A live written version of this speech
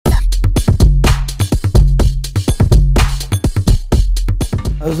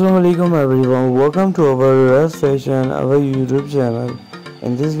Assalamualaikum everyone, welcome to our Rest Fashion, our YouTube channel.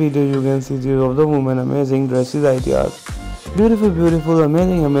 In this video you can see the of the women amazing dresses ideas. Beautiful,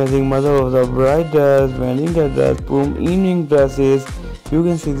 amazing mother of the bride dress, wedding dress, prom, evening dresses. You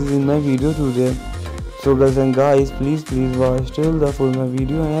can see this in my video today. So girls and guys, please watch till the full my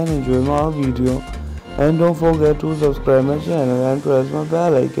video and enjoy my video. And don't forget to subscribe my channel and press my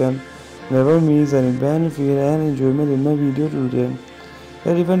bell icon. Never miss any benefit and enjoyment in my video today.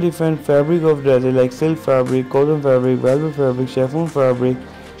 There are different fabric of dresses like silk fabric, cotton fabric, velvet fabric, chiffon fabric,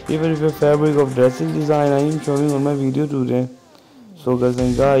 even if a fabric of dresses design I am showing on my video today. So girls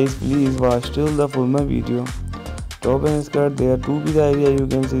and guys, please watch till the full my video. Top and skirt, they are two-piece idea. You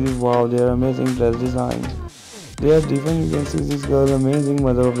can see this. Wow, they are amazing dress design. They are different. You can see this girl amazing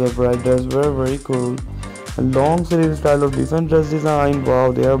mother of the bride dress, very cool. A long sleeve style of different dress design.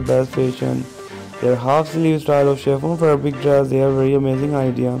 Wow, they are best fashion. Their half sleeve style of chiffon fabric dress, they are very amazing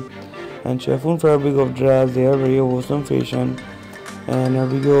idea. And chiffon fabric of dress, they are very awesome fashion. And here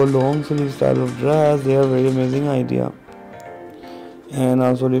we go, long sleeve style of dress, they are very amazing idea. And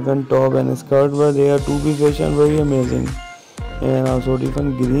also different top and skirt where they are two-piece fashion, very amazing. And also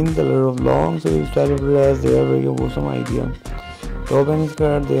different green color of long sleeve style of dress, they are very awesome idea. Top and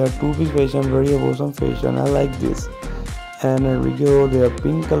skirt, they are two-piece fashion, very awesome fashion. I like this. And here we go, their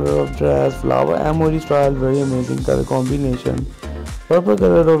pink color of dress, flower emoji style, very amazing color combination. Purple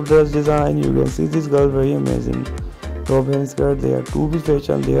color of dress design, you can see this girl, very amazing. Top and skirt, they are two-piece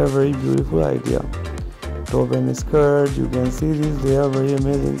fashion, they are very beautiful idea. Top and skirt, you can see this, they are very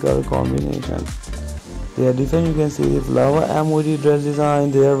amazing color combination. They are different, you can see the flower emoji dress design,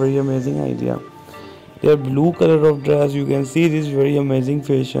 they are very amazing idea. Their blue color of dress, you can see this, very amazing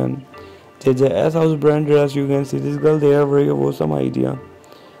fashion. JJS House brand dress, you can see this girl, they are very awesome idea.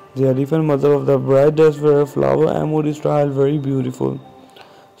 They are different mother of the bride dress wear, flower emoji style, very beautiful.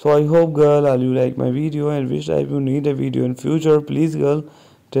 So I hope girl all you like my video and which type you need a video in future, please girl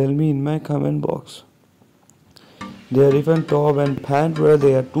tell me in my comment box. They are different top and pant wear,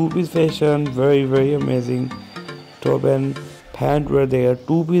 they are two-piece fashion, very amazing. Top and pant wear, they are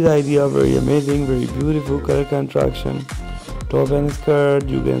two-piece idea, very amazing, very beautiful color contraction. Top and skirt,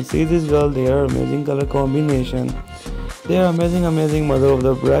 you can see this girl, they are amazing color combination. They are amazing mother of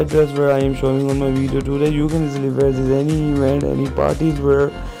the bride dress where I am showing on my video today. You can easily wear this any event, any parties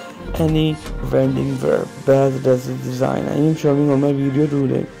wear, any wedding wear. Best dresses design I am showing on my video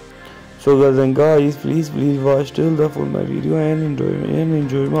today. So girls and guys, please watch till the full my video and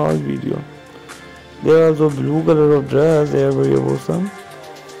enjoy my video. There are also blue color of dress, they are very awesome.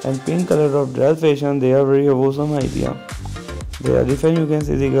 And pink color of dress fashion, they are very awesome idea. They are different, you can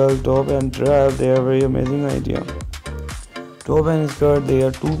see the girl top and dress, they are very amazing idea. Top and skirt, they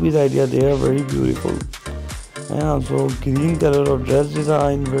are two-piece idea, they are very beautiful. And also green color of dress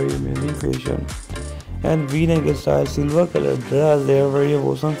design, very amazing fashion. And V-neck style silver color dress, they are very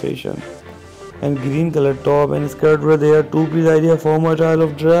awesome fashion. And green color top and skirt where they are two-piece idea, formal style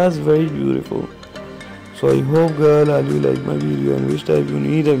of dress, very beautiful. So I hope girl all you like my video and which type you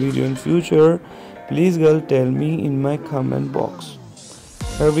need a video in future. Please girl tell me in my comment box.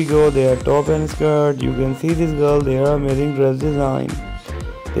 Here we go, they are top and skirt. You can see this girl, they are amazing dress design.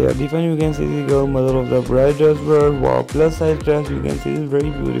 They are different, you can see this girl, mother of the bride dress wear. Wow, plus size dress, you can see this very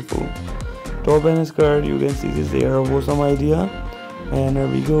beautiful. Top and skirt, you can see this, they are awesome idea. And here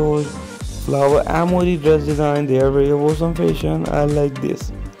we go, flower emoji dress design, they are very awesome fashion. I like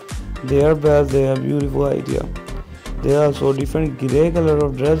this. They are best, they are beautiful idea. They are also different grey color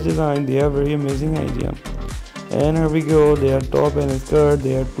of dress design, they are very amazing idea. And here we go, they are top and skirt,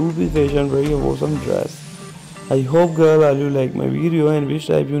 they are two-piece fashion, very awesome dress. I hope girl all you like my video and which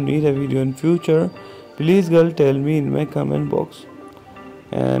type you need a video in future, please girl tell me in my comment box.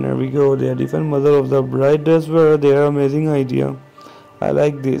 And here we go, they are different mother of the bride dress wear, they are amazing idea. I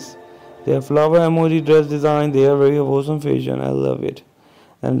like this. They are flower emoji dress design, they are very awesome fashion, I love it.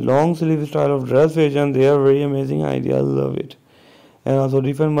 And long sleeve style of dress fashion, they are very amazing idea, I love it. And also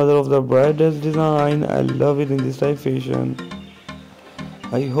different mother of the bride dress design, I love it in this type fashion.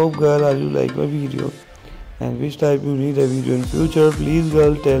 I hope girl all you like my video and which type you need a video in future, please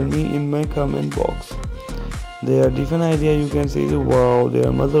girl tell me in my comment box. They are different idea, you can see the wow, they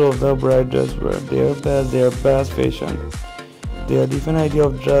are mother of the bride dress wear, they are best fashion. They are different idea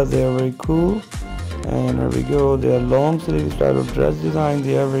of dress, they are very cool. And here we go, they are long sleeve style of dress design,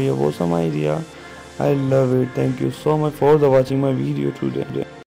 they are very awesome idea. I love it. Thank you so much for watching my video today.